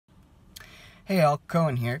Hey all,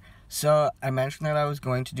 Cohen here. So I mentioned that I was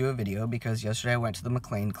going to do a video because yesterday I went to the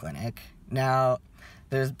McLean Clinic. Now,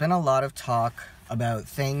 there's been a lot of talk about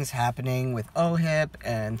things happening with OHIP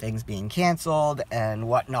and things being canceled and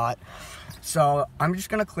whatnot. So I'm just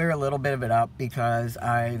going to clear a little bit of it up because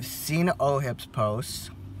I've seen OHIP's posts,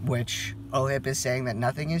 which OHIP is saying that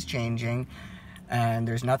nothing is changing and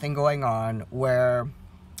there's nothing going on, where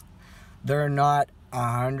they're not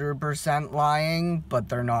 100% lying, but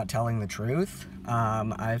they're not telling the truth.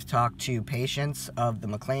 I've talked to patients of the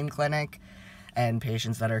McLean Clinic and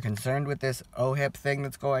patients that are concerned with this OHIP thing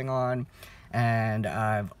that's going on, and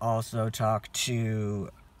I've also talked to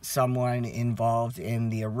someone involved in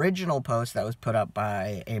the original post that was put up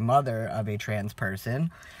by a mother of a trans person.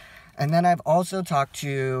 And then I've also talked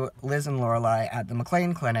to Liz and Lorelai at the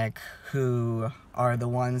McLean Clinic, who are the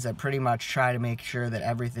ones that pretty much try to make sure that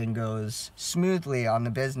everything goes smoothly on the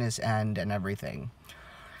business end and everything.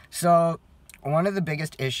 So one of the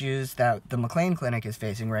biggest issues that the McLean Clinic is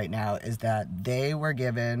facing right now is that they were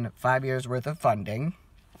given 5 years worth of funding,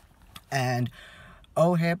 and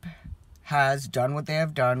OHIP has done what they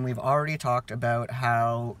have done. We've already talked about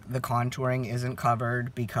how the contouring isn't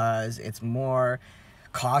covered because it's more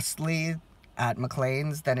costly at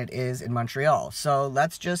McLean's than it is in Montreal. So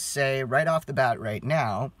let's just say right off the bat right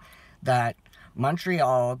now that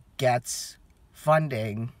Montreal gets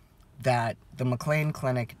funding that the McLean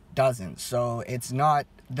Clinic doesn't. So it's not,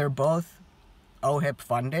 they're both OHIP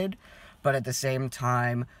funded, but at the same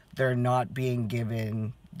time they're not being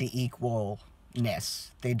given the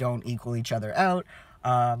equalness. They don't equal each other out.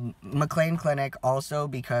 McLean Clinic also,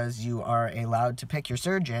 because you are allowed to pick your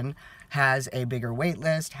surgeon, has a bigger wait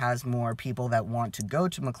list, has more people that want to go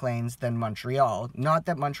to McLean's than Montreal. Not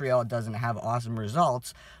that Montreal doesn't have awesome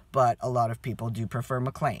results, but a lot of people do prefer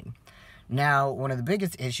McLean. Now, one of the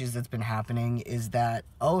biggest issues that's been happening is that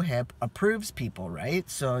OHIP approves people, right?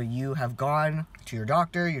 So you have gone to your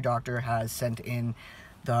doctor has sent in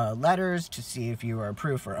the letters to see if you are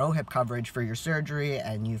approved for OHIP coverage for your surgery,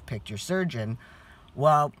 and you've picked your surgeon.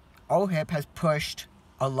 Well, OHIP has pushed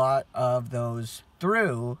a lot of those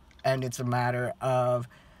through, and it's a matter of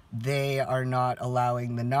they are not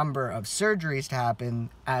allowing the number of surgeries to happen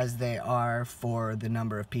as they are for the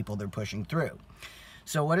number of people they're pushing through.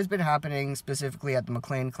 So what has been happening specifically at the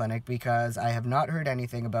McLean Clinic, because I have not heard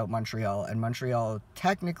anything about Montreal, and Montreal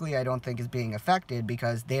technically I don't think is being affected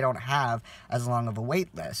because they don't have as long of a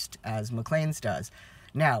wait list as McLean's does.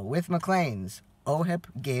 Now, with McLean's, OHIP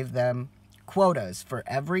gave them quotas for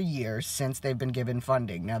every year since they've been given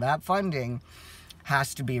funding. Now that funding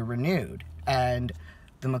has to be renewed, and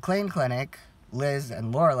the McLean Clinic, Liz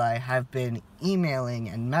and Lorelai, have been emailing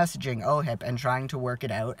and messaging OHIP and trying to work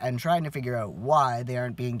it out and trying to figure out why they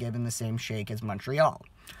aren't being given the same shake as Montreal.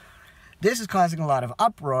 This is causing a lot of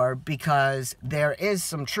uproar because there is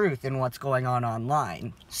some truth in what's going on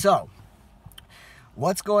online. So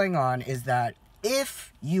what's going on is that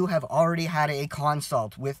if you have already had a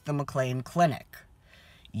consult with the McLean Clinic,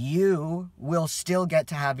 you will still get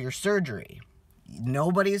to have your surgery.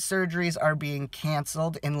 Nobody's surgeries are being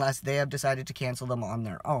canceled unless they have decided to cancel them on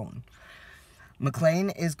their own. McLean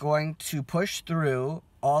is going to push through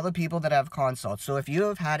all the people that have consults. So if you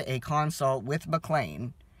have had a consult with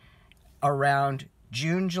McLean around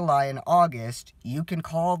June, July, and August, you can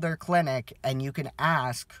call their clinic and you can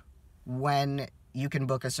ask when you can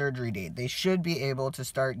book a surgery date. They should be able to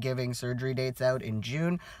start giving surgery dates out in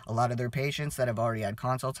June. A lot of their patients that have already had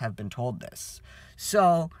consults have been told this.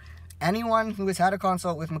 So anyone who has had a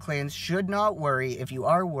consult with McLean's should not worry. If you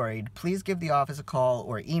are worried, please give the office a call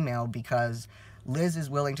or email, because Liz is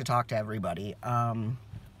willing to talk to everybody.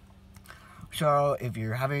 So if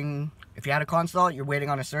you had a consult, you're waiting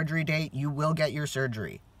on a surgery date, you will get your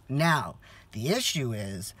surgery. Now, the issue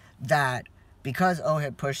is that because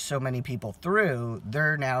OHIP pushed so many people through,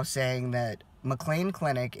 they're now saying that McLean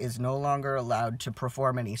Clinic is no longer allowed to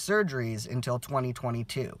perform any surgeries until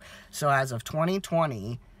 2022. So as of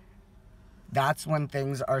 2020, that's when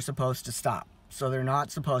things are supposed to stop. So they're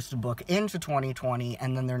not supposed to book into 2020,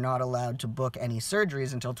 and then they're not allowed to book any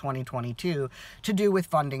surgeries until 2022 to do with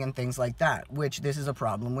funding and things like that, which this is a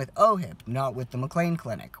problem with OHIP, not with the McLean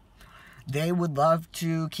Clinic. They would love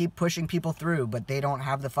to keep pushing people through, but they don't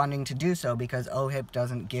have the funding to do so because OHIP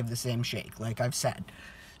doesn't give the same shake, like I've said.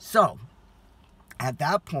 So at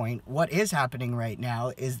that point, what is happening right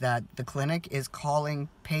now is that the clinic is calling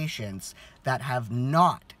patients that have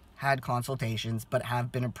not had consultations but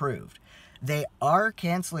have been approved. They are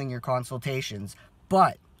canceling your consultations,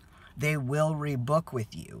 but they will rebook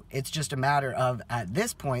with you. It's just a matter of, at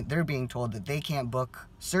this point, they're being told that they can't book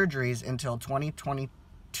surgeries until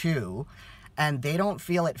 2022, And they don't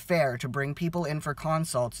feel it fair to bring people in for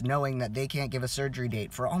consults knowing that they can't give a surgery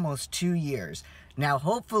date for almost 2 years. Now,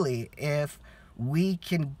 hopefully, if we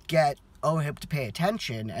can get OHIP to pay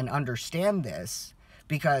attention and understand this,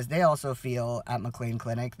 because they also feel at McLean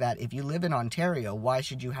Clinic that if you live in Ontario, why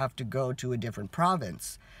should you have to go to a different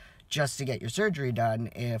province just to get your surgery done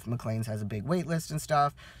if McLean's has a big wait list and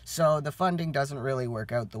stuff? So the funding doesn't really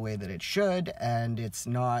work out the way that it should, and it's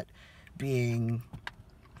not being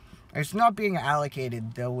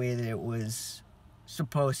allocated the way that it was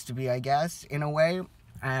supposed to be, I guess, in a way.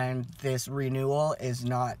 And this renewal is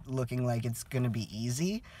not looking like it's going to be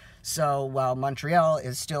easy. So while Montreal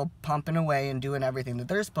is still pumping away and doing everything that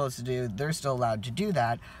they're supposed to do, they're still allowed to do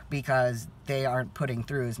that because they aren't putting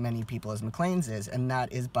through as many people as McLean's is, and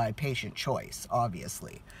that is by patient choice,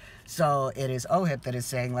 obviously. So it is OHIP that is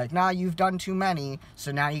saying, like, nah, you've done too many,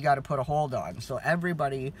 so now you got to put a hold on. So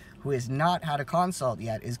everybody who has not had a consult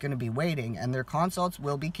yet is going to be waiting, and their consults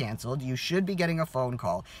will be canceled. You should be getting a phone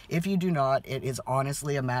call. If you do not, it is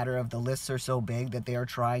honestly a matter of the lists are so big that they are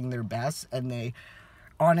trying their best, and they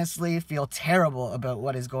honestly feel terrible about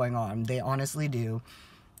what is going on. They honestly do.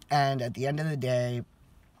 And at the end of the day,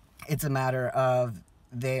 it's a matter of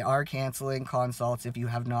they are canceling consults if you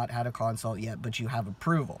have not had a consult yet, but you have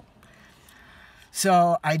approval.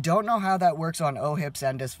 So I don't know how that works on OHIP's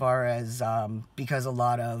end as far as, because a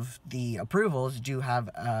lot of the approvals do have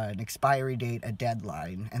an expiry date, a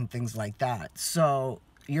deadline, and things like that. So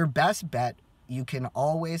your best bet, you can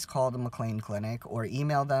always call the McLean Clinic or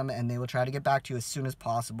email them, and they will try to get back to you as soon as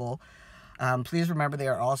possible. Please remember they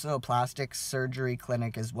are also a plastic surgery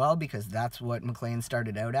clinic as well, because that's what McLean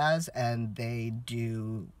started out as, and they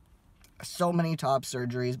do so many top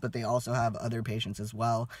surgeries, but they also have other patients as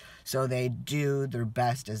well. So they do their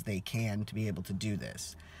best as they can to be able to do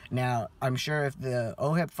this. Now, I'm sure if the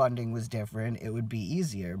OHIP funding was different, it would be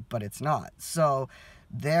easier, but it's not. So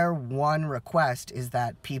their one request is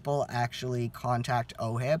that people actually contact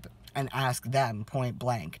OHIP and ask them point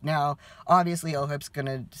blank. Now, obviously, OHIP's going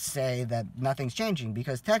to say that nothing's changing,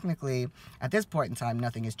 because technically, at this point in time,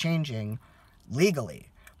 nothing is changing legally.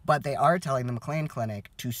 But they are telling the McLean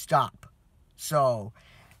Clinic to stop. So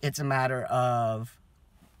it's a matter of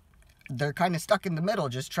they're kind of stuck in the middle,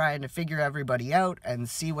 just trying to figure everybody out and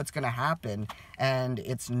see what's going to happen. And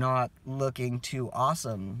it's not looking too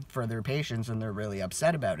awesome for their patients, and they're really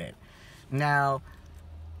upset about it. Now,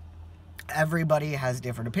 everybody has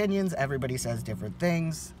different opinions. Everybody says different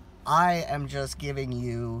things. I am just giving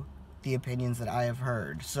you the opinions that I have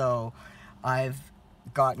heard. So I've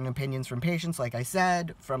gotten opinions from patients, like I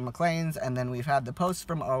said, from McLean's, and then we've had the posts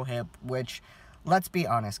from OHIP, which, let's be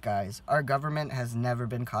honest, guys, our government has never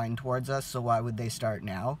been kind towards us, so why would they start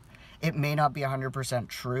now? It may not be 100%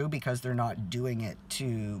 true because they're not doing it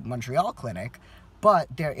to Montreal Clinic, but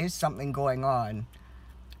there is something going on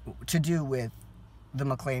to do with the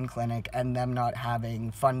McLean Clinic and them not having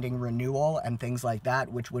funding renewal and things like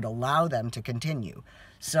that, which would allow them to continue.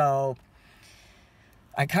 So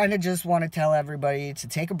I kind of just want to tell everybody to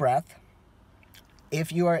take a breath.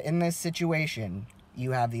 If you are in this situation,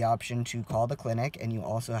 you have the option to call the clinic, and you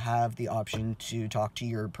also have the option to talk to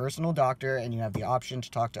your personal doctor, and you have the option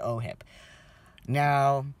to talk to OHIP.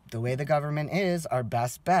 Now, the way the government is, our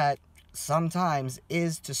best bet sometimes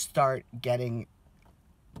is to start getting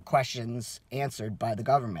questions answered by the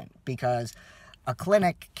government, because a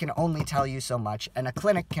clinic can only tell you so much, and a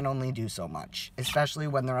clinic can only do so much, especially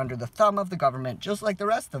when they're under the thumb of the government, just like the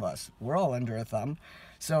rest of us. We're all under a thumb,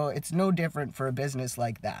 so it's no different for a business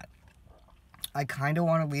like that. I kind of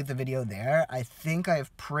want to leave the video there. I think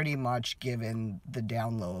I've pretty much given the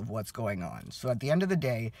down low of what's going on. So at the end of the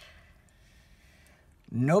day,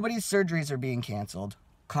 nobody's surgeries are being canceled.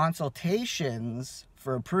 Consultations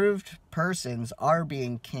for approved persons are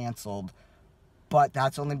being canceled, but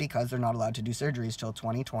that's only because they're not allowed to do surgeries till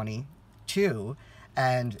 2022,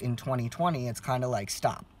 and in 2020, it's kind of like,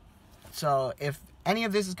 stop. So if any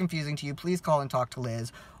of this is confusing to you, please call and talk to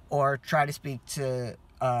Liz, or try to speak to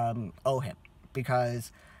OHIP,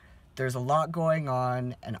 because there's a lot going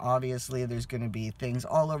on, and obviously there's going to be things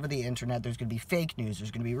all over the internet. There's going to be fake news,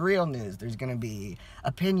 there's going to be real news, there's going to be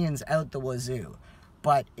opinions out the wazoo.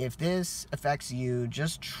 But if this affects you,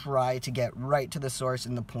 just try to get right to the source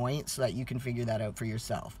and the point so that you can figure that out for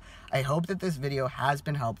yourself. I hope that this video has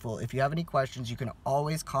been helpful. If you have any questions, you can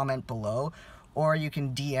always comment below, or you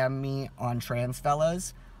can DM me on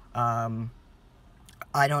Transfellas.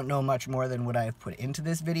 I don't know much more than what I've put into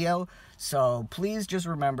this video, so please just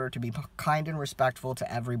remember to be kind and respectful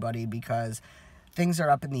to everybody, because things are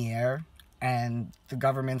up in the air. And the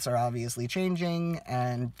governments are obviously changing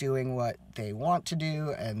and doing what they want to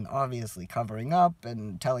do, and obviously covering up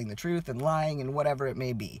and telling the truth and lying and whatever it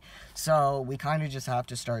may be. So we kind of just have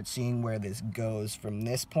to start seeing where this goes from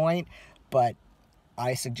this point. But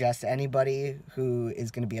I suggest to anybody who is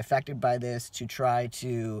going to be affected by this to try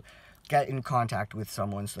to get in contact with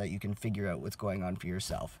someone so that you can figure out what's going on for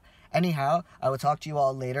yourself. Anyhow, I will talk to you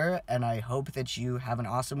all later, and I hope that you have an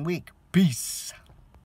awesome week. Peace!